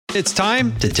It's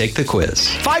time to take the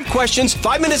quiz. 5 questions,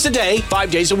 5 minutes a day,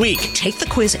 5 days a week. Take the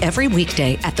quiz every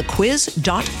weekday at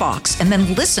thequiz.fox and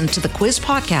then listen to the quiz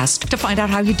podcast to find out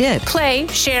how you did. Play,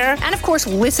 share, and of course,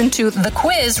 listen to The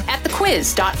Quiz at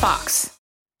thequiz.fox.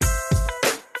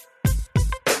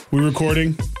 We're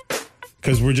recording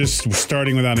because we're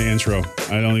starting without an intro.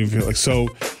 I don't even feel like so.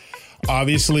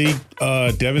 Obviously,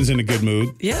 Devin's in a good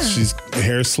mood. Yeah. She's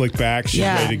hair slicked back. She's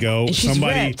ready to go. And she's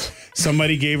ripped.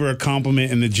 Somebody gave her a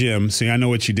compliment in the gym. See, I know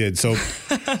what you did. So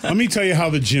let me tell you how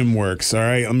the gym works. All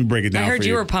right. Let me break it down. I heard for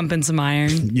you were pumping some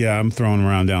iron. Yeah, I'm throwing them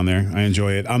around down there. I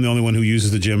enjoy it. I'm the only one who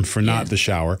uses the gym for not the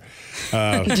shower.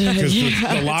 Because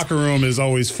the locker room is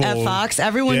always full. At Fox,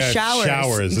 everyone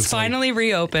showers. It's finally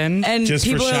reopened. And just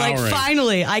people are like, showering.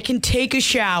 finally, I can take a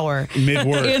shower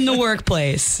mid-work in the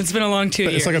workplace. It's been a long 2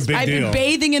 years. It's like a big I've deal. been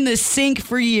bathing in the sink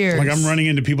for years. Like I'm running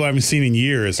into people I haven't seen in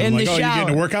years. I'm In like, the oh, you shower.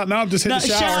 getting a workout? No, I'm just hitting the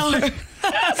shower.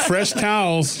 Fresh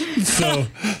towels. So,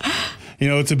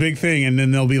 it's a big thing. And then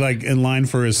they'll be like in line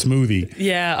for a smoothie.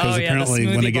 Yeah. Because apparently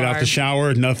when they get out the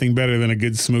shower, nothing better than a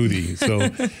good smoothie. So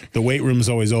the weight room is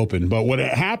always open. But what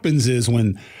happens is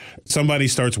when somebody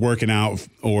starts working out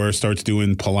or starts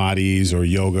doing Pilates or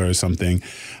yoga or something,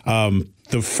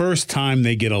 the first time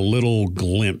they get a little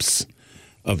glimpse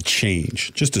of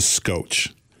change, just a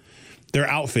scotch, their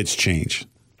outfits change.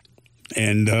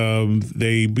 And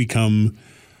they become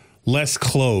less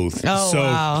clothed. Oh,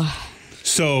 wow.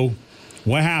 So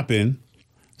what happened?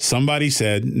 Somebody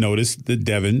noticed that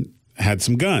Devin had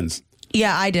some guns.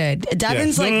 Yeah, I did.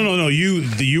 Devin's like... No.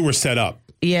 You were set up.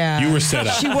 Yeah. You were set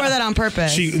up. She wore that on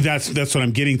purpose. That's what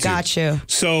I'm getting to. Got you.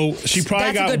 So she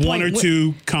probably That's a got good one point. or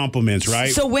two compliments,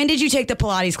 right? So when did you take the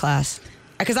Pilates class?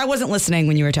 Because I wasn't listening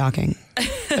when you were talking.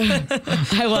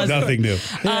 I wasn't. Nothing new.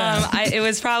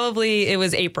 It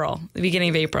was April, the beginning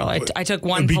of April. I took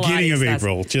one the Pilates beginning of class.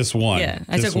 April, just one. Yeah,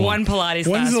 I Just took one Pilates class.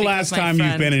 When's the last time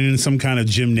you've been in some kind of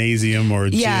gymnasium or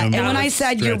Yeah, gym? and when I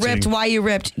said you're ripped, why you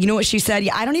ripped, you know what she said?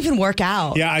 Yeah, I don't even work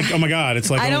out. Yeah, oh my God. It's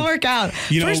like... I don't work out.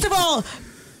 First of all...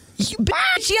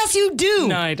 Bitch, yes, you do.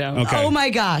 No, I don't. Okay. Oh my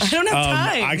gosh. I don't have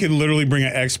time. I can literally bring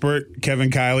an expert.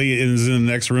 Kevin Kiley is in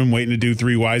the next room waiting to do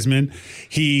 3 Wisemen.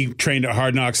 He trained at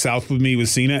Hard Knocks South with me with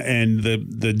Cena and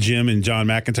the gym and John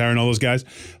McIntyre and all those guys.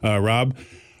 Rob,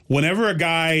 whenever a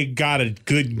guy got a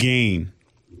good gain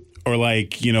or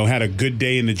had a good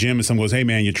day in the gym and someone goes, hey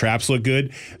man, your traps look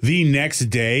good. The next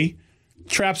day,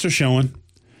 traps are showing.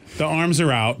 The arms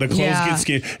are out. The clothes get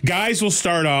skinned. Guys will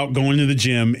start out going to the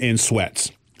gym in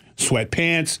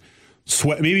sweatpants,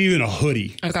 maybe even a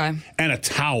hoodie. Okay. And a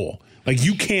towel. Like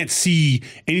you can't see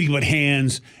anything but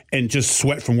hands and just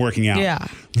sweat from working out. Yeah.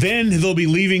 Then they'll be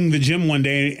leaving the gym one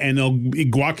day and they'll be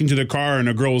walking to their car and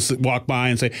a girl will walk by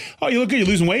and say, oh, you look good. You're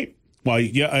losing weight. Well,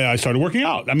 yeah, I started working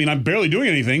out. I mean, I'm barely doing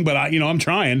anything, but I'm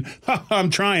trying.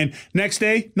 I'm trying. Next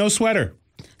day, no sweater.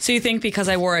 So you think because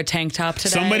I wore a tank top today?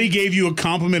 Somebody gave you a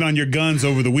compliment on your guns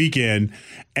over the weekend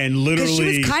and literally...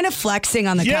 Because she was kind of flexing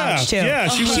on the couch, too. Yeah,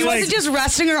 she wasn't just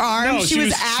resting her arms. No, she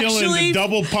was chilling actually... the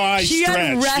double pie she stretch.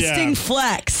 had resting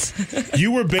flex.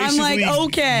 You were basically... I'm like,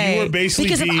 okay. You were basically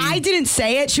Because if I didn't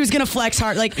say it, she was going to flex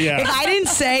hard. Like, if I didn't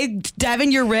say,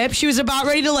 Devin, you're ripped, she was about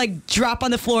ready to, drop on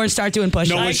the floor and start doing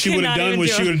push-ups. No, what she would have done was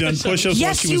she would have done push-ups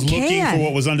while she was looking for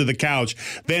what was under the couch,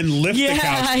 then lift the couch.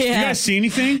 Yeah. You guys see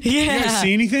anything? Yeah. You guys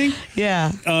see anything?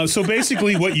 Yeah. So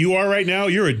basically what you are right now,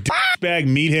 you're a bag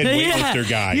meathead weightlifter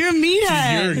guy. You're a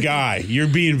meathead. You're a guy. You're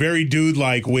being very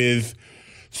dude-like with...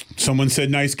 Someone said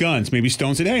nice guns. Maybe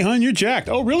Stone said, hey, hon, you're jacked.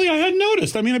 Oh, really? I hadn't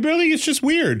noticed. I mean, it's just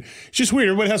weird. It's just weird.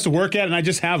 Everybody has to work at it, and I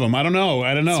just have them. I don't know.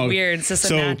 It's weird. It's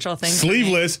just a natural thing.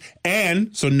 Sleeveless,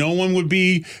 and so no one would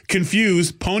be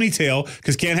confused, ponytail,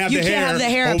 because can't have the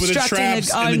hair over the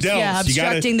traps and the delts. Yeah,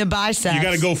 obstructing the biceps. You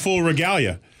got to go full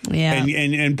regalia. Yeah.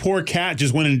 And poor Kat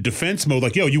just went into defense mode.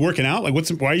 Like, yo, you working out? Like,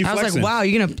 why are you flexing? I was like, wow,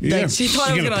 you're going to... She thought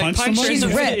I was going to punch somebody? She's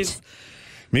ripped.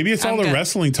 Maybe it's all the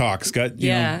wrestling talks.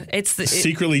 It's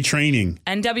secretly training.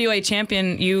 NWA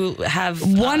champion, you have...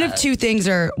 One of two things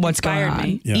are what's going on.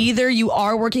 Me. Yeah. Either you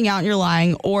are working out and you're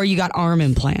lying, or you got arm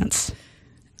implants.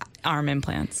 Arm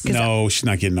implants. No, she's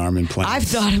not getting arm implants. I've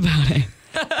thought about it.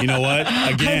 You know what?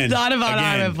 Again, I've thought about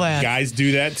arm implants. Guys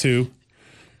do that too.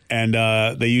 And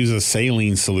they use a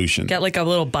saline solution. Get like a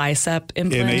little bicep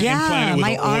implant. And they implant it with my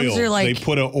an arms oil. are like... They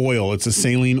put an oil. It's a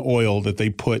saline oil that they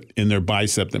put in their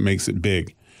bicep that makes it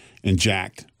big and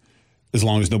jacked. As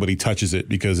long as nobody touches it,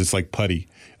 because it's like putty.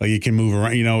 Like it can move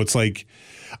around. It's like...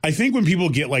 I think when people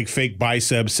get like fake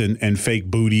biceps and fake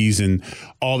booties and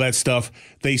all that stuff,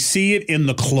 they see it in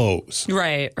the clothes.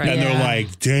 Right. And they're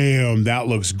like, damn, that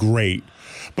looks great.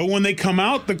 But when they come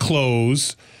out the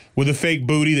clothes... with a fake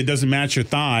booty that doesn't match your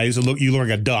thighs. You look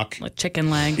like a duck. Like chicken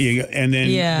legs. And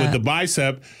then with the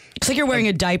bicep. It's like you're wearing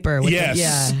a diaper.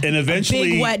 Yes. And eventually.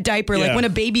 A big wet diaper. Like when a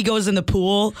baby goes in the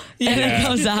pool and it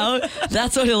comes out.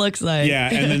 That's what it looks like. Yeah.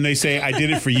 And then they say, I did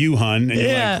it for you, hun. And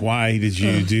you're like, why did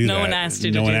you do that? No one asked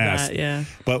you to do that. Yeah.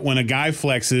 But when a guy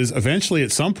flexes, eventually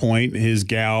at some point, his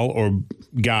gal or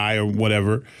guy or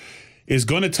whatever is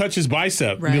going to touch his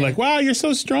bicep and be like, wow, you're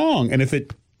so strong. And if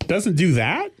it doesn't do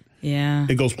that,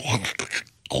 it goes,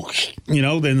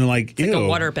 then they're like, ew. Like a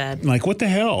waterbed. Like, what the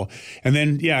hell? And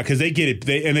then, because they get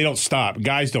it, and they don't stop.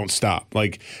 Guys don't stop.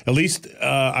 Like, at least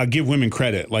I give women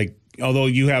credit. Like, although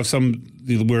you have some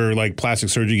where, like, plastic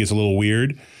surgery gets a little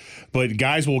weird, but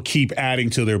guys will keep adding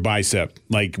to their bicep,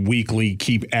 like, weekly,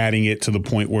 keep adding it to the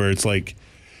point where it's like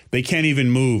they can't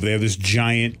even move. They have this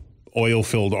giant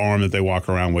oil-filled arm that they walk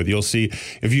around with. You'll see,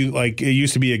 if you, like, it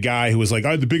used to be a guy who was like,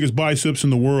 I have the biggest biceps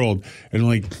in the world. And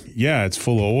like, yeah, it's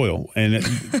full of oil. And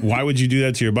why would you do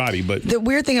that to your body? But the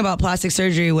weird thing about plastic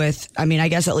surgery with, I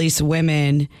guess at least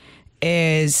women,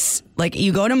 is like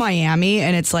you go to Miami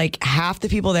and it's like half the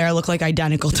people there look like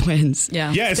identical twins.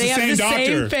 Yeah. Yeah, it's they the same have the doctor.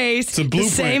 same face, it's a blueprint,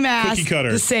 the same ass, cookie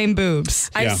cutter. the same boobs.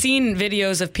 I've seen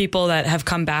videos of people that have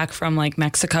come back from like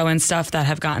Mexico and stuff that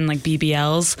have gotten like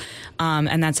BBLs,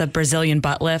 and that's a Brazilian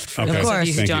butt lift. For those of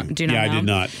you who do not know. I did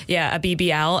not. Yeah, a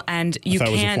BBL, and you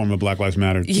can't. That was a form of Black Lives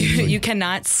Matter. You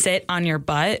cannot sit on your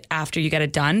butt after you get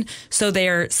it done. So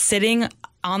they're sitting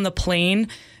on the plane,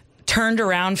 turned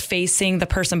around facing the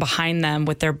person behind them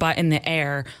with their butt in the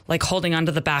air, like holding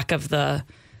onto the back of the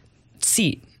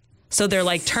seat. So they're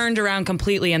like turned around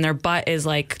completely and their butt is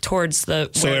like towards the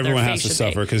So everyone has to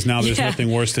suffer because now there's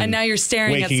nothing worse than and now you're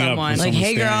staring at someone. Like,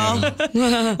 hey girl.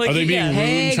 Like, are they being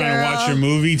rude trying to watch your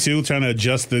movie too, trying to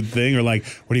adjust the thing, or like,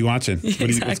 what are you watching?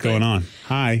 What's going on?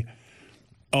 Hi.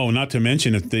 Oh, not to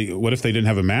mention what if they didn't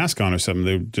have a mask on or something?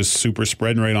 They're just super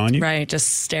spreading right on you. Right,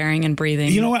 just staring and breathing.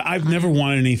 You know what? I've never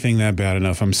wanted anything that bad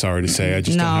enough. I'm sorry to say. I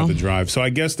just don't have the drive. So I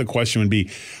guess the question would be,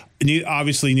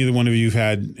 obviously neither one of you have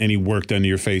had any work done to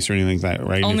your face or anything like that,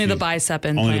 right? Only the bicep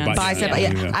implants.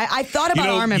 I thought about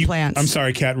arm implants. I'm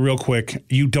sorry, Kat, real quick.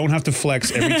 You don't have to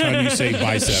flex every time you say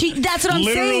bicep. That's what I'm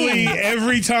saying. Literally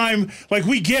every time. Like,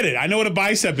 we get it. I know what a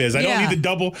bicep is. I don't need the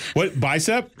double. What,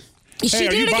 bicep? Hey,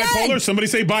 are you bipolar? Again. Somebody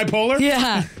say bipolar?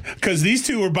 Yeah. Because these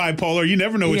two are bipolar. You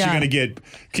never know what you're going to get.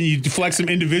 Can you flex them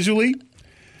individually?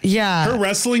 Yeah. Her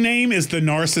wrestling name is the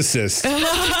Narcissist.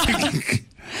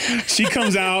 She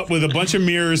comes out with a bunch of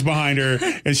mirrors behind her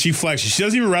and she flexes. She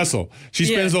doesn't even wrestle. She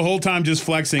spends the whole time just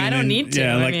flexing. I don't need to.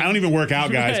 Yeah, I don't even work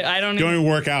out, guys. I don't even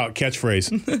work out.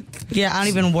 Catchphrase. Yeah, I don't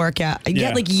even work out.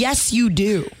 Yeah, like, yes, you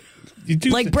do. You do.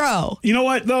 Like, bro. You know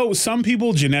what, though? Some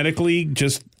people genetically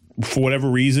just, for whatever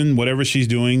reason, whatever she's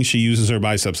doing, she uses her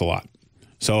biceps a lot.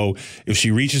 So if she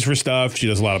reaches for stuff, she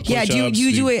does a lot of push-ups.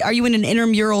 Yeah, are you in an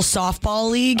intramural softball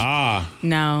league?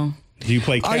 No. Do you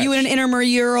play catch? Are you in an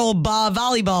intramural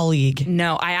volleyball league?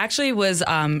 No, I actually was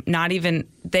not even,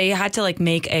 they had to like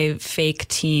make a fake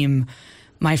team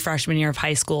my freshman year of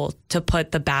high school to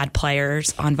put the bad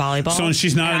players on volleyball. So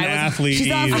she's not an athlete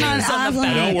either.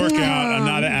 I don't work out. I'm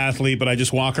not an athlete, but I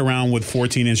just walk around with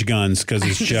 14-inch guns because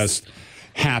it's just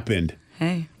happened.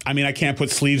 Hey. I mean, I can't put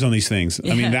sleeves on these things.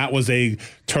 Yeah. I mean, that was a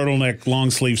turtleneck long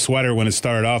sleeve sweater when it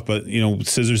started off, but,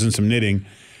 scissors and some knitting.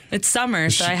 It's summer,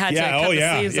 so I had to cut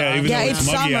the sleeves off. Yeah, it's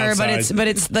summer, outside, but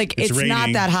it's like it's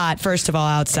not that hot. First of all,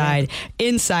 outside,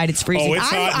 inside it's freezing. Oh, it's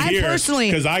hot in here. Personally,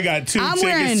 because I got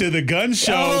tickets to the gun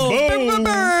show.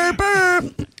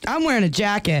 Boom. I'm wearing a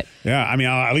jacket. Yeah, I mean,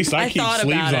 at least I keep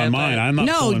sleeves on mine. I'm not.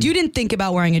 No, you didn't think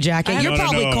about wearing a jacket. You're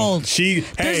probably cold.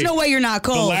 There's no way you're not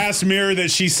cold. The last mirror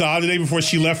that she saw the day before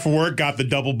she left for work got the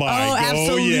double bike. Oh,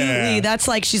 absolutely. Yeah. That's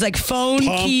like she's like phone,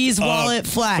 keys, wallet,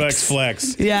 flex.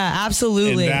 Flex. Yeah,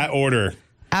 absolutely. In that order.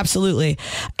 Absolutely.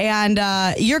 And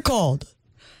you're cold.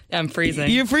 I'm freezing.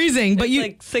 You're freezing, but it's you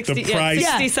like 67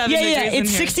 degrees.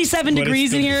 It's 67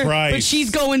 degrees in here, but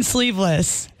she's going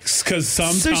sleeveless. Because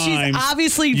sometimes so she's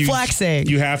obviously flexing.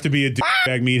 You have to be a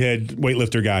bag meathead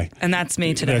weightlifter guy. And that's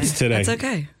me today. That's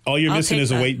okay. All you're missing is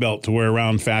a weight belt to wear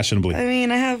around fashionably. I mean,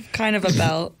 I have kind of a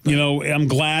belt. I'm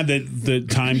glad that the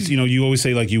times, you always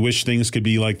say like you wish things could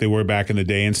be like they were back in the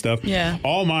day and stuff. Yeah.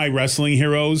 All my wrestling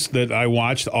heroes that I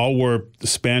watched all wore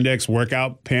spandex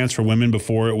workout pants for women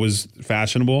before it was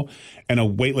fashionable, and a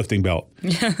weightlifting belt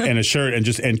and a shirt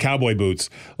and cowboy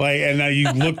boots. And now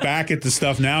you look back at the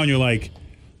stuff now and you're like,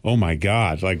 oh my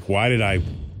God, like why did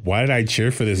I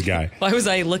cheer for this guy? Why was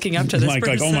I looking up to this person?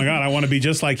 Like, oh my God, I want to be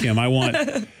just like him. I want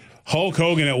Hulk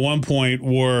Hogan at one point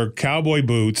wore cowboy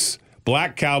boots,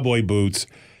 black cowboy boots,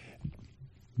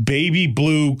 baby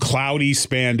blue cloudy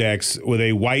spandex with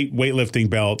a white weightlifting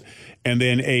belt and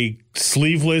then a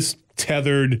sleeveless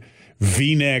tethered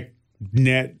V-neck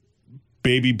net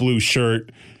baby blue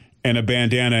shirt and a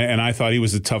bandana, and I thought he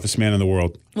was the toughest man in the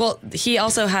world. Well, he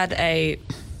also had a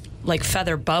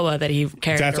feather boa that he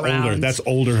carried around. That's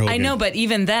older Hogan. I know, but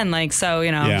even then,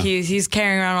 he's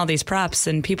carrying around all these props,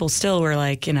 and people still were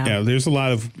like, Yeah, there's a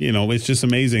lot of, it's just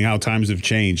amazing how times have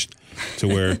changed to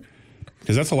where,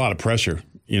 because that's a lot of pressure.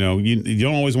 You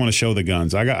don't always want to show the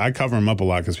guns. I cover them up a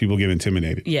lot because people get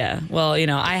intimidated. Yeah, well,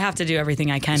 I have to do everything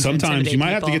I can. Sometimes to you might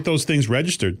people. have to get those things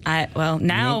registered. Now I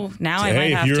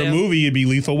might have to. If you're to. a movie, you'd be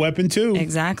Lethal Weapon too.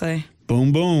 Exactly.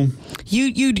 Boom, boom.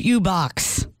 You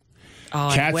box. Oh,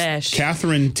 I wish.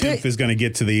 Catherine Timpf is going to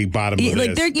get to the bottom of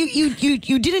this.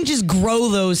 You didn't just grow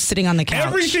those sitting on the couch.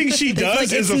 Everything she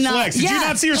does is a flex. Did you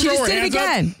not see her throw her hands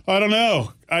up? I don't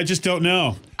know. I just don't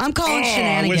know. I'm calling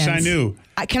shenanigans. I wish I knew.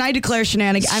 Can I declare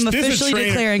shenanigans? I'm officially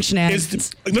declaring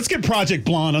shenanigans. Let's get Project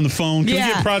Blonde on the phone. Can we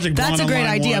get Project Blonde that's a great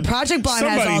idea. One? Project Blonde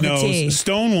Somebody has all knows. the tea.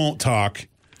 Stone won't talk.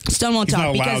 Stone won't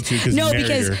talk because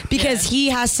he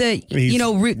has to, he'll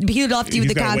have to deal with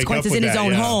the consequences in his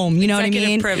own home. You know what I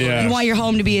mean? Yeah. You want your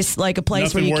home to be a place Nothing where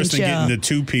you can chill. worse than getting the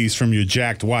two-piece from your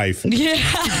jacked wife.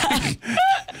 Yeah.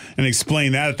 And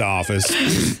explain that at the office.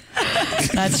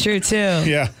 That's true too.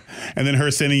 Yeah. And then her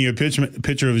sending you a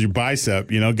picture of your bicep,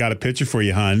 got a picture for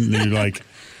you, hon. And you're like,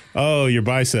 oh, your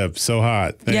bicep, so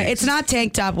hot. Thanks. Yeah, it's not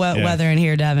tank top weather in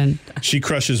here, Devin. She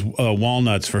crushes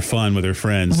walnuts for fun with her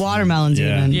friends. Watermelons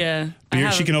even. Yeah.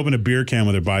 She can open a beer can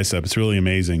with her bicep. It's really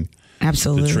amazing.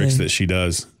 Absolutely. The tricks that she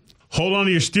does. Hold on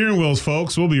to your steering wheels,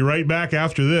 folks. We'll be right back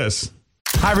after this.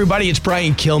 Hi, everybody. It's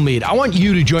Brian Kilmeade. I want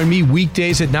you to join me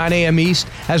weekdays at 9 a.m. East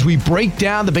as we break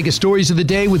down the biggest stories of the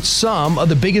day with some of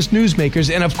the biggest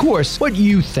newsmakers and, of course, what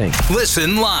you think.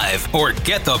 Listen live or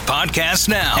get the podcast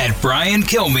now at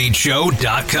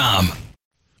BrianKilmeadShow.com.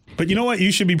 But you know what?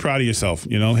 You should be proud of yourself.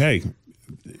 Hey,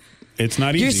 it's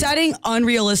not easy. You're setting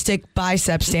unrealistic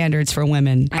bicep standards for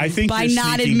women. I think by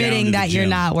not admitting that you're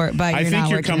not working. I think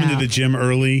you're coming to the gym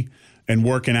early and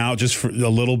working out just for a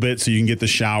little bit so you can get the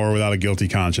shower without a guilty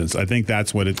conscience. I think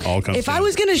that's what it all comes to. If I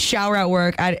was going to shower at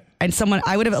work, I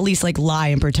would have at least lie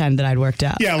and pretend that I'd worked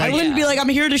out. Yeah, I wouldn't be like, I'm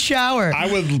here to shower.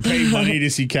 I would pay money to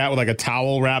see Kat with a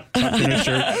towel wrap tucked in her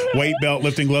shirt, weight belt,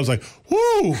 lifting gloves, whoo!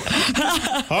 All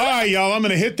right, y'all, I'm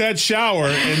going to hit that shower.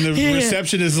 And the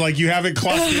receptionist is like, you haven't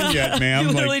clocked in yet, ma'am.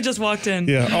 You literally just walked in.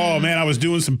 Yeah. Oh, man, I was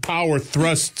doing some power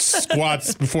thrust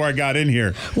squats before I got in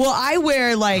here. Well, I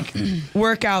wear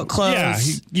workout clothes. Yeah,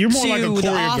 you're more like a choreographer. The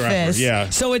office. Yeah.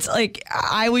 So it's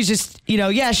I was just,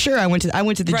 sure, I went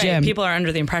to the gym. People are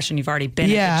under the impression you've already been at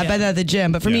the gym. I've been at the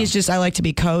gym. But for me, it's just I like to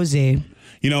be cozy.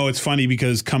 It's funny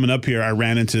because coming up here, I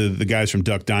ran into the guys from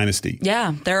Duck Dynasty.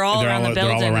 Yeah, they're all around the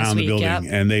building. They're all around the building. Yep.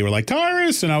 And they were like,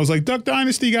 Tyrus. And I was like, Duck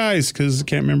Dynasty guys, because I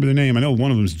can't remember their name. I know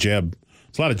one of them's Jeb.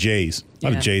 There's a lot of J's. A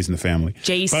lot of J's in the family.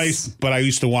 Jace. But I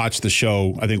used to watch the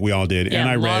show. I think we all did. Yeah, and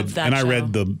I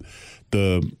read the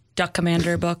Duck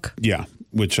Commander book. Yeah,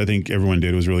 which I think everyone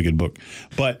did. It was a really good book.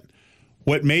 But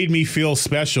what made me feel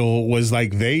special was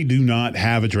they do not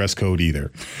have a dress code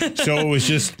either. So it was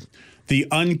just the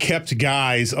unkept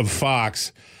guys of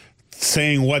Fox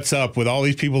saying what's up with all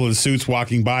these people in suits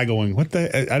walking by going, what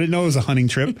the? I didn't know it was a hunting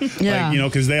trip. Yeah.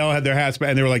 Because they all had their hats back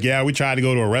and they were like, yeah, we tried to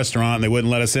go to a restaurant and they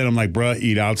wouldn't let us in. I'm like, bruh,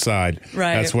 eat outside.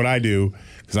 Right. That's what I do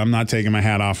because I'm not taking my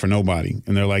hat off for nobody.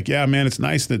 And they're like, yeah, man, it's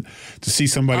nice to see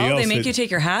somebody else. They make you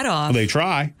take your hat off. They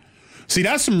try. See,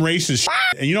 that's some racist shit.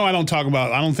 And I don't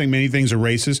think many things are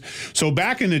racist. So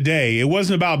back in the day, it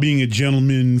wasn't about being a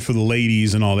gentleman for the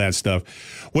ladies and all that stuff.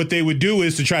 What they would do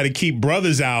is to try to keep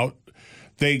brothers out.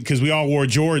 Because we all wore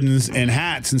Jordans and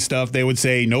hats and stuff, they would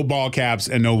say no ball caps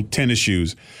and no tennis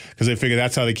shoes. Because they figure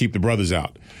that's how they keep the brothers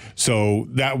out. So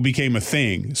that became a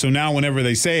thing. So now whenever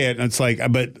they say it, it's like,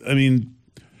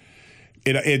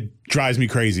 it drives me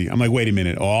crazy. I'm like, wait a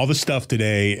minute. All the stuff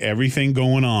today, everything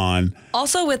going on.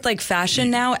 Also with fashion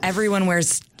now, everyone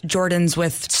wears Jordans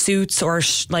with suits or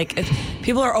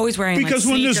people are always wearing because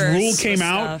when this rule came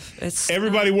out,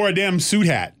 everybody wore a damn suit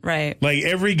hat. Right.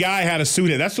 Every guy had a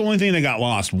suit hat. That's the only thing that got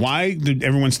lost. Why did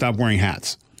everyone stop wearing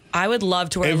hats? I would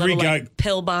love to wear a little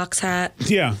pillbox hat.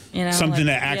 Yeah. Something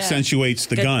that accentuates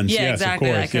the guns. Yeah, yes, exactly.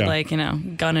 Of course. I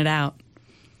could gun it out.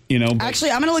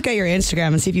 Actually, I'm going to look at your Instagram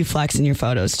and see if you flex in your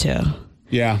photos too.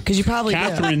 Yeah. Because you probably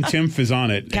Catherine Timpf is on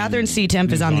it. Catherine C.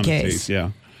 Timpf is on the case. Yeah.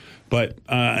 But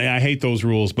I hate those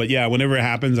rules. But yeah, whenever it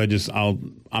happens,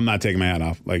 I'm not taking my hat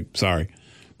off. Sorry.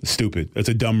 It's stupid. That's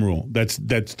a dumb rule. That's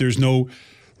there's no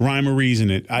rhyme or reason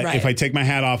in it. If I take my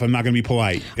hat off, I'm not going to be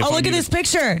polite. Look at this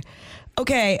picture.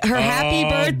 Okay, her happy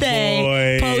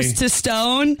birthday boy. post to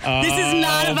Stone. This is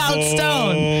not about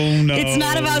Stone. No. It's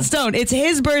not about Stone. It's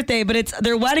his birthday, but it's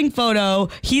their wedding photo.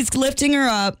 He's lifting her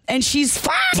up, and she's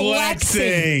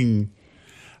flexing.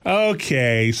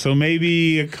 Okay, so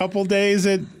maybe a couple days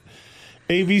at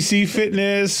ABC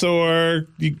Fitness, or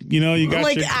you got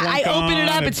Like your I clunk open it on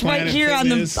up, at it's right Planet here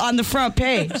Fitness. on the front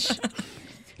page.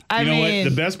 I You know mean, what?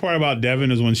 The best part about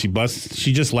Devin is when she busts,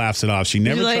 she just laughs it off. She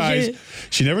never like tries. it?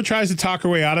 She never tries to talk her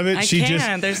way out of it. I She can't.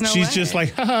 just, There's no she's way. just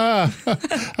like, ha,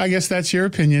 I guess that's your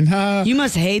opinion, ha. you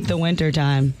must hate the winter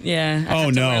time. Yeah. I Oh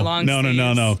have to wear no, long no.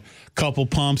 sleeves. Couple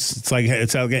pumps. It's like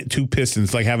getting two pistons.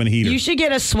 It's like having a heater. You should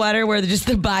get a sweater where just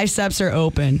the biceps are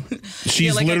open.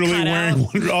 She's like a literally cutout. wearing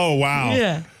one. Oh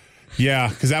wow. Yeah,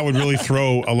 because that would really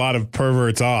throw a lot of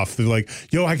perverts off. They're like,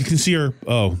 yo, I can see her.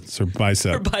 Oh, it's her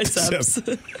bicep. Her biceps.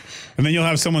 And then you'll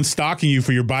have someone stalking you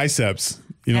for your biceps.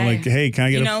 You know, Hey. like, hey, can I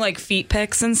get like feet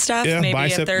pics and stuff. yeah, Maybe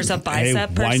bicep? if there's a Hey,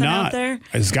 bicep why person not? out there.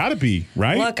 It's got to be,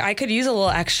 right? Look, I could use a little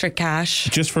extra cash.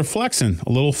 Just for flexing,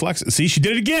 a little flex. See, she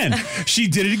did it again. She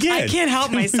did it again. I can't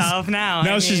help myself now.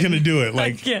 Now she's going to do it.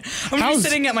 Like, I'm gonna be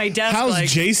sitting at my desk. How's like,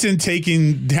 Jason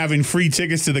having free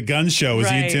tickets to the gun show? Is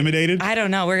he Right. intimidated? I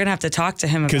don't know. We're gonna have to talk to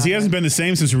him Because he hasn't been the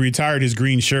same since he retired his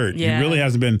green shirt. Yeah. He really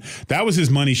hasn't been. That was his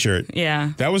money shirt.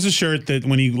 Yeah. That was a shirt that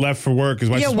when he left for work, his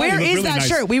wife Yeah, said, "Wow, you where look is really that nice."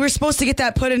 shirt? We were supposed to get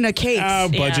that put in a case.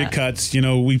 Budget Yeah. cuts.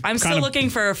 We I'm still looking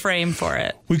for a frame for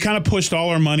it. We kind of pushed all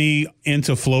our money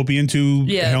into fallopian tube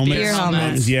helmets. beer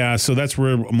helmets. Yeah, so that's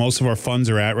where most of our funds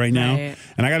are at right now. Right.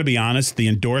 And I got to be honest, the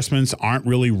endorsements aren't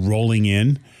really rolling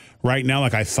in right now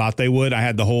like I thought they would. I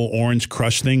had the whole Orange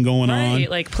Crush thing going on. Right,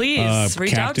 like, please,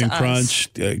 reach out Captain to us.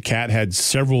 Crunch. Kat had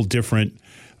several different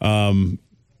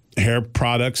hair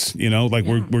products.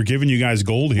 We're giving you guys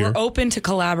gold here. We're open to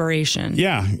collaboration.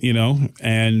 Yeah,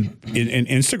 and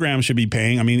Instagram should be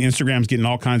paying. I mean, Instagram's getting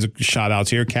all kinds of shout outs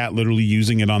here. Kat literally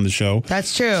using it on the show.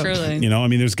 That's true. Truly.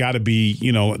 There's got to be,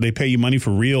 they pay you money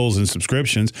for reels and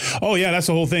subscriptions. Oh, yeah, that's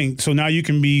the whole thing. So now you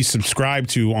can be subscribed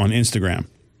to on Instagram.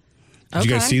 Did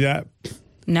you guys see that?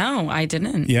 No, I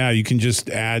didn't. Yeah, you can just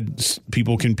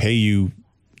people can pay you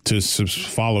to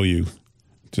follow you.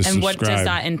 To And what subscribe. does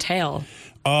that entail?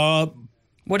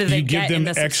 What do they You give get in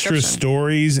them the extra subscription?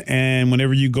 stories, and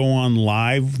whenever you go on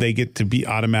live, they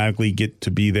automatically get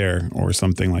to be there or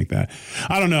something like that.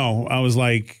 I don't know. I was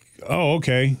like, oh,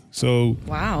 okay. So,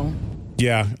 Wow.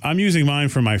 yeah, I'm using mine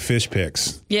for my fish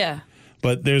pics, Yeah.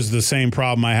 but there's the same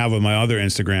problem I have with my other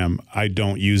Instagram. I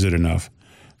don't use it enough.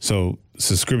 So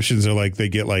subscriptions are like, they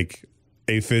get like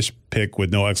a fish pic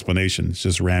with no explanation. It's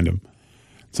just random.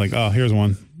 It's like, oh, here's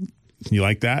one. You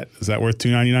like that? Is that worth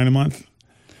 $2.99 a month?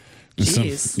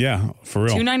 Jeez. Yeah, for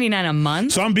real. $2.99 a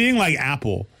month? So I'm being like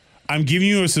Apple. I'm giving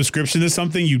you a subscription to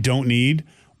something you don't need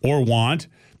or want,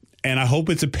 and I hope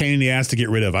it's a pain in the ass to get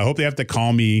rid of. I hope they have to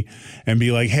call me and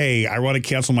be like, hey, I want to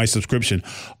cancel my subscription.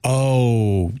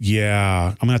 Oh, yeah,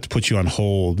 I'm going to have to put you on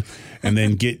hold and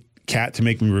then get Kat to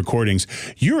make me recordings.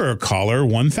 You're a caller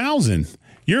 1,000.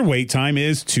 Your wait time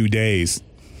is 2 days.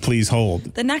 Please hold.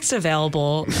 The next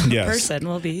available Yes. person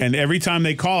will be. And every time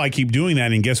they call, I keep doing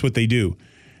that, and guess what they do?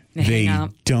 They hang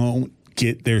up. don't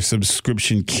get their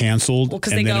subscription canceled. Well,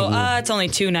 because and they then go, it will- it's only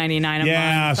 $2.99 a month.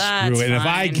 yeah, That's screw it. And if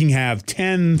I fine. can have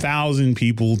 10,000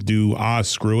 people do,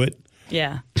 screw it.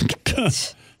 Yeah.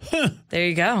 There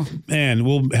you go. And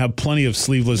we'll have plenty of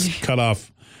sleeveless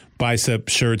cutoff bicep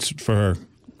shirts for her.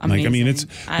 Like, I mean, Amazing.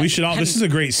 we should all, this is a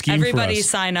great scheme Everybody for us.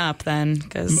 sign up then.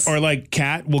 Cause Or like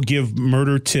Kat will give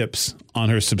murder tips on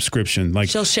her subscription. Like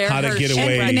She'll share how to her get shit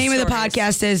away. right The name of the Stories.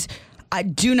 podcast is I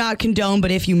do not condone, but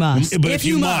if you must. But if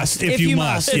you must, It's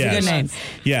yes. a good name.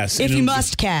 Yes. If and you it'll-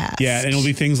 must cast. Yeah, and it'll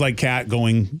be things like Kat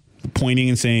pointing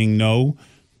and saying, no,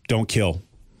 don't kill.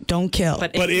 Don't kill.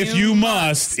 But But if you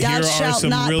must, Thou here are shalt some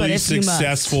not, but really if you must.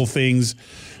 successful things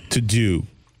to do.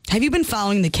 Have you been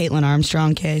following the Caitlin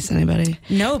Armstrong case? Anybody?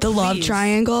 No, The love please.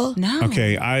 triangle? No.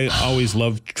 Okay, I always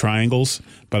loved triangles,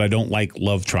 but I don't like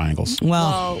love triangles.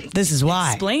 Well, this is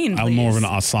why. Explain, please. I'm more of an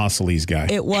isosceles guy.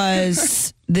 It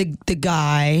was the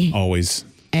guy. Always.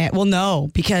 Well, no,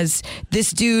 because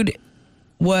this dude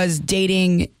was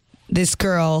dating this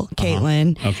girl,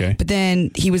 Caitlin. Okay. But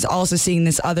then he was also seeing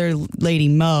this other lady,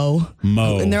 Mo.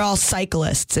 Mo. And they're all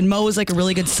cyclists. And Mo was like a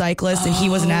really good cyclist, and he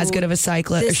wasn't as good of a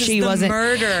cyclist. This or is she the wasn't.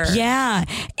 murder. Yeah.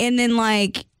 And then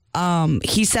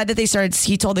he said that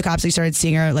he told the cops they started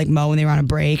seeing her like Mo when they were on a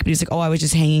break, but he's like, oh, I was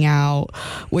just hanging out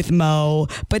with Mo.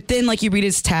 But then you read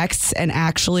his texts, and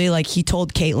actually he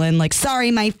told Caitlin sorry,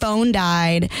 my phone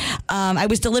died. I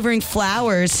was delivering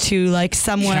flowers to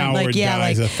someone. Coward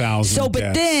dies 1,000 So, but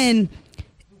deaths. then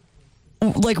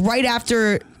right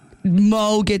after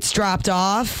Mo gets dropped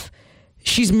off,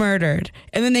 she's murdered.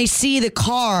 And then they see the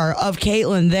car of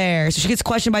Caitlyn there. So she gets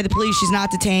questioned by the police. She's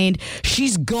not detained.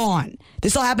 She's gone.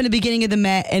 This all happened at the beginning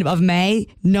of May.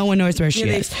 No one knows where she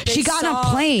is. She got on a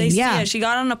plane. She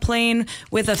got on a plane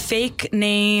with a fake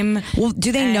name. Well,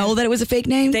 do they know that it was a fake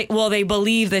name? They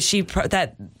believe that she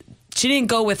didn't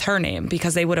go with her name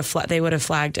because they would have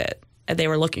flagged it. They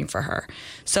were looking for her.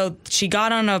 So she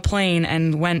got on a plane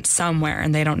and went somewhere,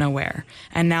 and they don't know where.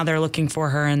 And now they're looking for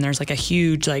her, and there's like a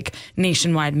huge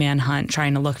nationwide manhunt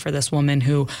trying to look for this woman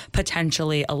who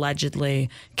potentially, allegedly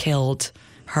killed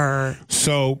her.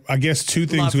 So I guess two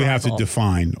things we have to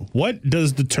define. What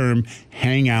does the term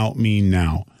hangout mean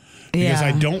now? Because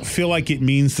I don't feel like it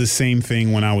means the same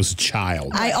thing when I was a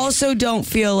child. I also don't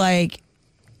feel like,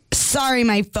 sorry,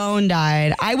 my phone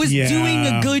died. I was doing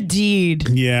a good deed.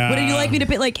 Yeah. Would you like me to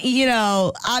put,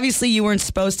 obviously you weren't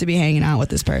supposed to be hanging out with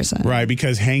this person. Right,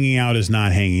 because hanging out is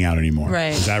not hanging out anymore.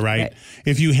 Right. Is that right?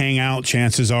 If you hang out,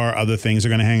 chances are other things are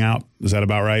going to hang out. Is that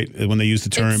about right? When they use the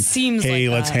term, hey,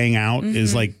 let's hang out,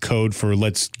 is like code for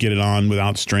let's get it on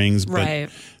without strings. Right.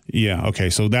 But yeah, okay,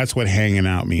 so that's what hanging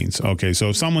out means. Okay, so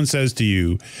if someone says to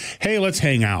you, hey, let's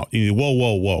hang out, you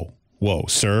go, whoa,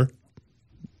 sir.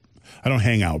 I don't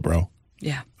hang out, bro.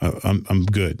 Yeah. I'm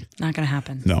good. Not going to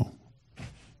happen. No.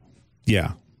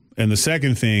 Yeah. And the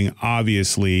second thing,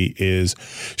 obviously, is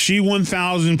she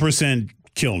 1,000%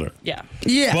 killed her. Yeah.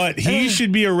 Yeah. But he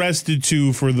should be arrested,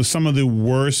 too, for some of the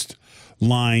worst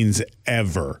lines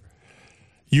ever.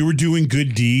 You were doing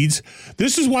good deeds.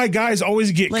 This is why guys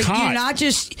always get caught. You're not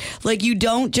just, you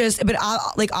don't just, but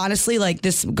honestly,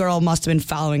 this girl must have been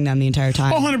following them the entire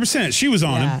time. Oh, 100%. She was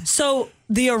on him. So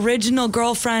the original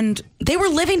girlfriend, they were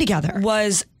living together.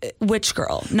 Was which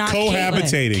girl? Not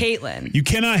cohabitating. Caitlyn. You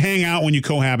cannot hang out when you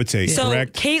cohabitate,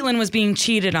 correct? So Caitlyn was being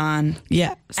cheated on.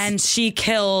 Yes. And she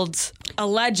killed,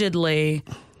 allegedly,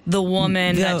 the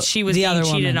woman that she was being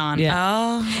cheated on. Yeah.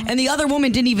 Oh. And the other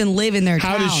woman didn't even live in their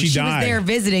town. How did she die? She was there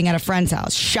visiting at a friend's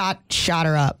house. Shot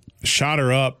her up. Shot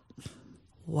her up.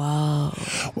 Whoa.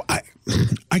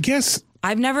 I guess.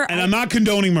 I've never. And I'm not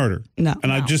condoning murder. No.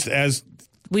 And I just, as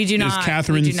we do not. As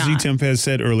Catherine Zetemp has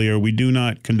said earlier, we do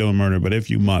not condone murder, but if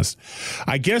you must.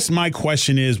 I guess my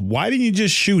question is, why didn't you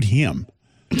just shoot him?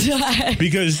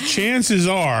 Because chances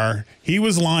are he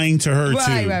was lying to her too.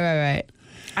 Right.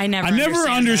 I never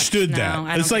understood that. No,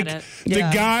 it's like the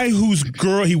guy whose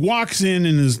girl, he walks in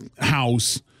his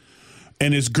house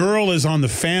and his girl is on the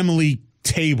family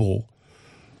table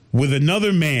with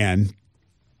another man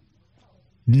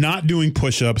not doing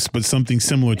push-ups, but something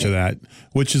similar to that,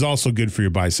 which is also good for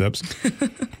your biceps.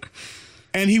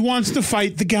 And he wants to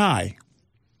fight the guy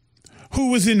who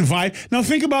was invited. Now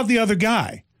think about the other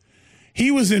guy.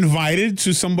 He was invited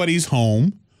to somebody's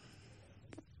home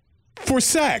for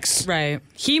sex. Right.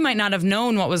 He might not have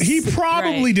known what was... He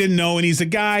probably didn't know, and he's a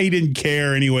guy, he didn't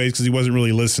care anyways because he wasn't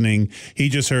really listening. He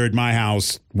just heard my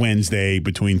house Wednesday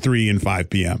between 3 and 5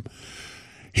 p.m.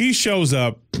 He shows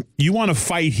up. You want to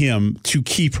fight him to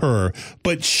keep her,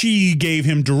 but she gave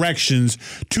him directions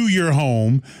to your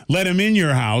home, let him in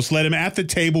your house, let him at the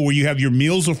table where you have your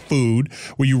meals of food,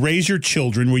 where you raise your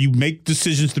children, where you make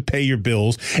decisions to pay your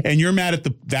bills, and you're mad at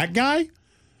that guy?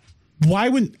 Why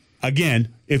wouldn't...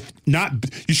 Again, if not,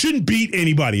 you shouldn't beat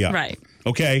anybody up. Right.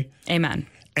 Okay? Amen.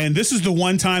 And this is the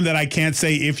one time that I can't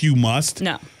say if you must.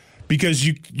 No. Because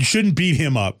you shouldn't beat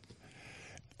him up.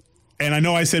 And I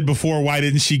know I said before, why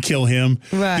didn't she kill him?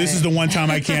 Right. This is the one time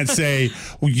I can't say,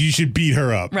 well, you should beat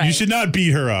her up. Right. You should not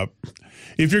beat her up.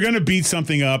 If you're going to beat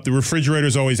something up, the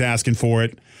refrigerator's always asking for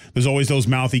it. There's always those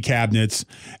mouthy cabinets.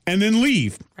 And then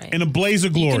leave in a blaze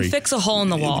of glory. You can fix a hole in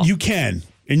the wall. You can.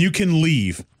 And you can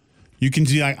leave. You can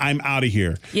see, I'm out of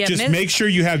here. Yeah, just make sure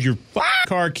you have your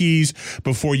car keys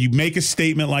before you make a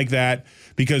statement like that,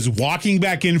 because walking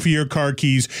back in for your car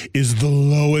keys is the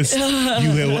lowest you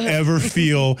will ever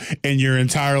feel in your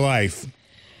entire life.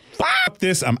 Fuck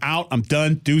this. I'm out. I'm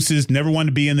done. Deuces. Never wanted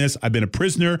to be in this. I've been a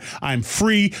prisoner. I'm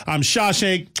free. I'm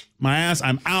Shawshank. My ass.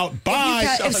 I'm out.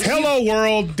 Bye. Hello,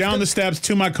 world. Down the steps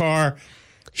to my car.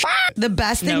 The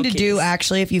best thing to do,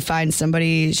 actually, if you find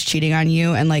somebody's cheating on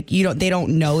you and they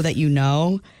don't know that you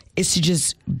know, is to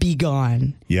just be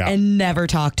gone and never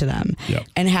talk to them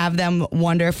and have them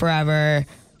wonder forever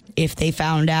if they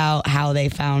found out, how they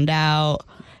found out.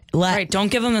 Don't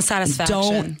give them the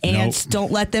satisfaction.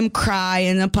 Don't let them cry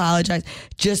and apologize.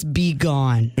 Just be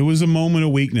gone. It was a moment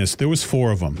of weakness. There was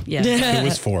 4 of them. Yeah. There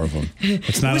was 4 of them.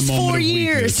 It's not a moment 4 of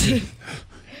years. weakness.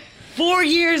 4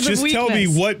 years Just of weakness. tell me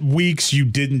what weeks you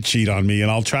didn't cheat on me, and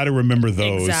I'll try to remember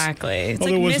those. Exactly. It's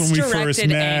there was when we first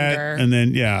met, anger. and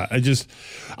then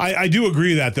I do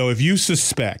agree that though, if you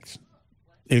suspect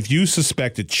if you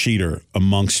suspect a cheater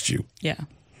amongst you, Yeah.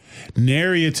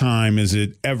 nary a time is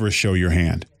it ever show your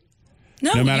hand.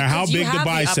 No matter how big the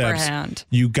biceps,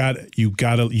 you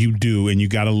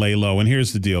gotta lay low. And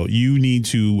here's the deal. You need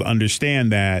to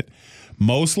understand that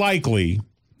most likely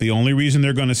the only reason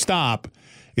they're going to stop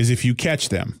is if you catch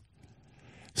them.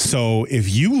 So if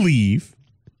you leave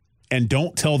and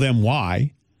don't tell them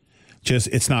why,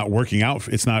 it's not working out.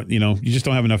 It's not, you just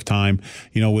don't have enough time,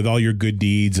 with all your good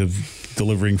deeds of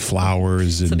delivering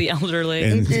flowers and to the elderly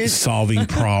and solving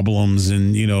problems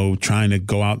and, trying to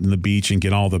go out in the beach and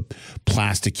get all the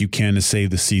plastic you can to save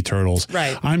the sea turtles.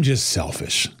 Right. I'm just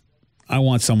selfish. I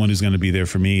want someone who's going to be there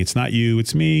for me. It's not you.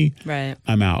 It's me. Right.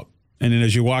 I'm out. And then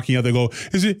as you're walking out, they go,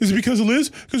 is it because of Liz?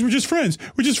 Because we're just friends.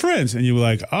 We're just friends. And you're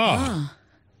like,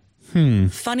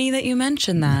 Funny that you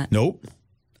mentioned that. Nope.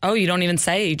 Oh, you don't even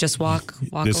say it. You just walk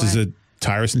This away. is a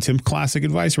Tyrus and Tim classic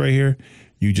advice right here.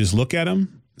 You just look at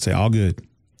them, say, all good,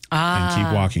 and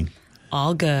keep walking.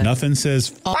 All good. Nothing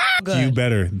says you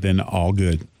better than all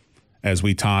good, as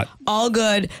we taught. All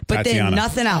good, but Tatiana. then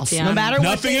nothing else. Tatiana. No matter what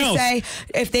Nothing they else. say,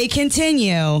 if they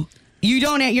continue,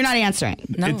 you're not answering.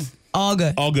 No. It's All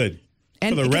good. all good.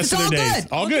 And For the rest it's of their all days.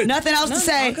 good. All good. Nothing else to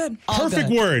say. all good. All Perfect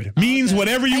good. word. Means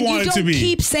whatever you And want you it to don't be.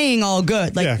 keep saying all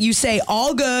good. Like Yeah. you say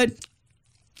all good.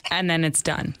 And then it's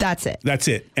done. That's it. That's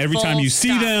it. Every Full time you see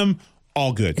stop. them,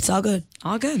 all good. It's all good.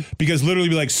 All good. Because literally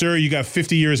be like, sir, you got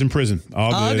 50 years in prison.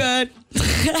 All All good.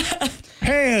 good.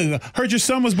 Hey, heard your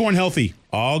son was born healthy.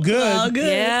 All good. All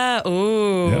good. Yeah.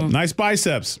 Ooh. Yep. Nice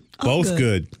biceps. Both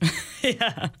good.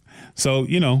 Yeah. So,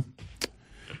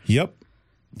 yep.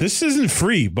 This isn't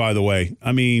free, by the way.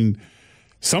 I mean,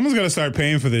 someone's got to start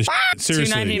paying for this.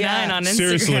 Seriously. $2.99 on Instagram.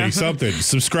 Seriously, something.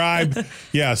 Subscribe.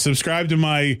 Yeah, subscribe to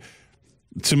my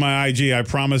IG. I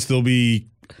promise there'll be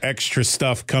extra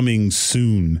stuff coming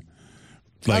soon.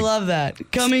 I love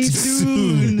that. Coming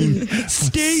soon.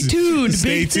 Stay tuned.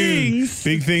 Stay Big tuned. things.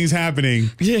 Big things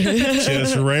happening.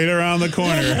 Just right around the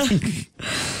corner.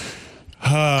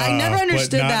 I never but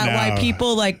understood not that now. why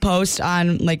people post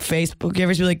on Facebook. You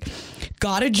ever be like,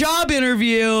 got a job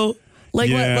interview. Like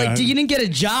Yeah. what? Like you didn't get a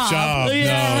job. Job.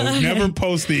 Yeah. No, never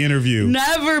post the interview.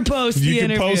 Never post You the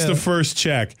can interview. post the first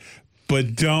check,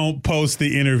 but don't post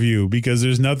the interview because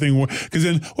there's nothing. Because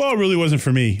then, it really wasn't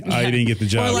for me. I didn't get the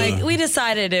job. Or we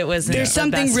decided it was. There's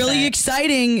something really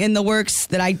exciting in the works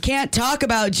that I can't talk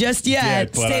about just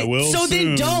yet. But I will so soon.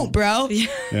 then don't, bro.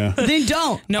 Yeah. Then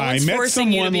don't. No I one's met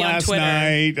forcing you to someone be on last Twitter.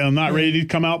 night. I'm not ready to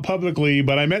come out publicly,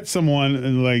 but I met someone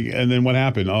and then what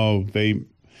happened? Oh, they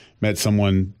met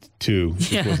someone too.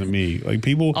 It wasn't me. Like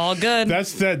people, All good.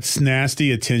 That's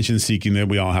nasty attention seeking that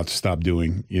we all have to stop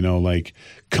doing. Like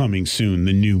coming soon,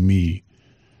 the new me.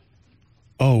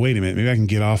 Oh, wait a minute. Maybe I can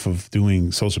get off of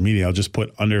doing social media. I'll just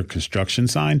put under construction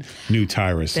sign, new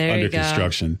Tyrus, There under you go.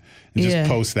 construction, and just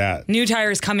post that. New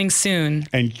tires coming soon.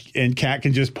 And Kat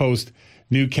can just post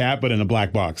new Cat, but in a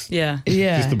black box. Yeah.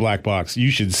 Yeah. Just a black box.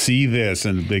 You should see this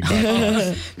in a big black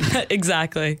box.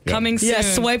 Exactly. Coming soon. Yeah,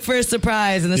 swipe for a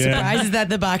surprise, and the Yeah. surprise is that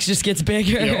the box just gets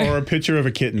bigger. Yeah, or a picture of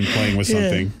a kitten playing with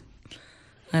something.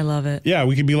 I love it. Yeah,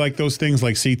 we could be like those things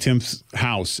like see Tim's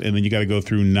house, and then you got to go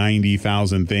through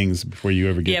 90,000 things before you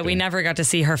ever get there. We never got to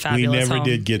see her fabulous never home.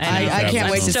 did get to I her know. I can't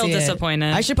I'm wait to see still it.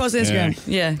 disappointed. I should post on Instagram.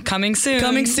 Yeah, coming soon.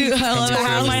 Coming soon. I love Tour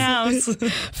of the my house. house.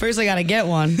 First, I got to get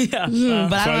one. Yeah. But I So don't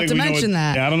have think to we know mention what-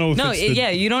 that. Yeah, I don't know if No, it's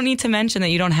the, you don't need to mention that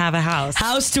you don't have a house.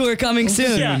 House tour coming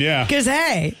soon. Yeah. Because,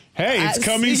 hey. Hey, it's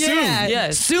coming soon.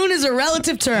 Yes. Soon is a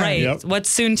relative term. Right. Yep. What's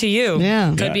soon to you?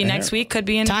 Yeah. Could be Yeah. next week, could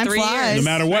be in Time 3 flies. years. No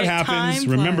matter what Right, happens,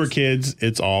 time remember, flies. kids,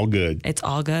 it's all good. It's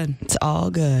all good. It's all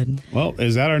good. Well,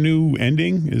 is that our new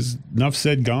ending? Is enough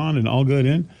said gone and all good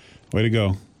in? Way to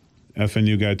go.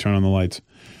 FNU guy, turn on the lights.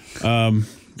 For more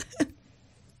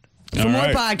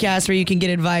podcasts where you can get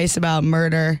advice about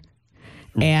murder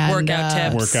and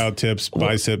Workout tips.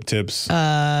 bicep tips.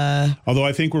 Although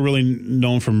I think we're really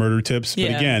known for murder tips. But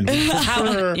Yeah. again,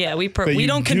 we prefer that we you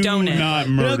don't condone do it. not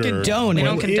murder. condone it. We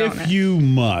don't condone if it. you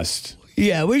must.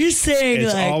 Yeah, we're just saying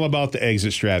It's like all about the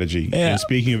exit strategy. Yeah. And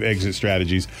speaking of exit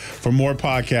strategies, for more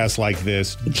podcasts like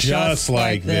this, just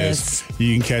like this,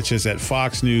 you can catch us at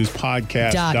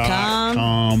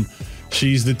foxnewspodcast.com.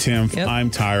 She's the Timph. Yep. I'm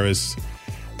Tyrus.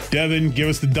 Devin, give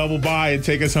us the double bye and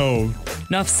take us home.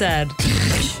 Enough said.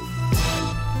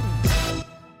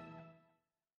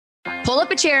 Pull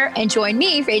up a chair and join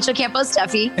me, Rachel Campos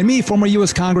Duffy. And me, former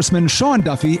U.S. Congressman Sean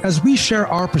Duffy, as we share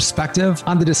our perspective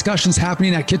on the discussions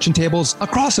happening at kitchen tables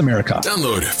across America.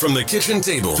 Download From the Kitchen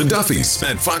Table, The Duffys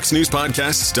at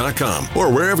foxnewspodcasts.com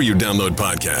or wherever you download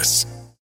podcasts.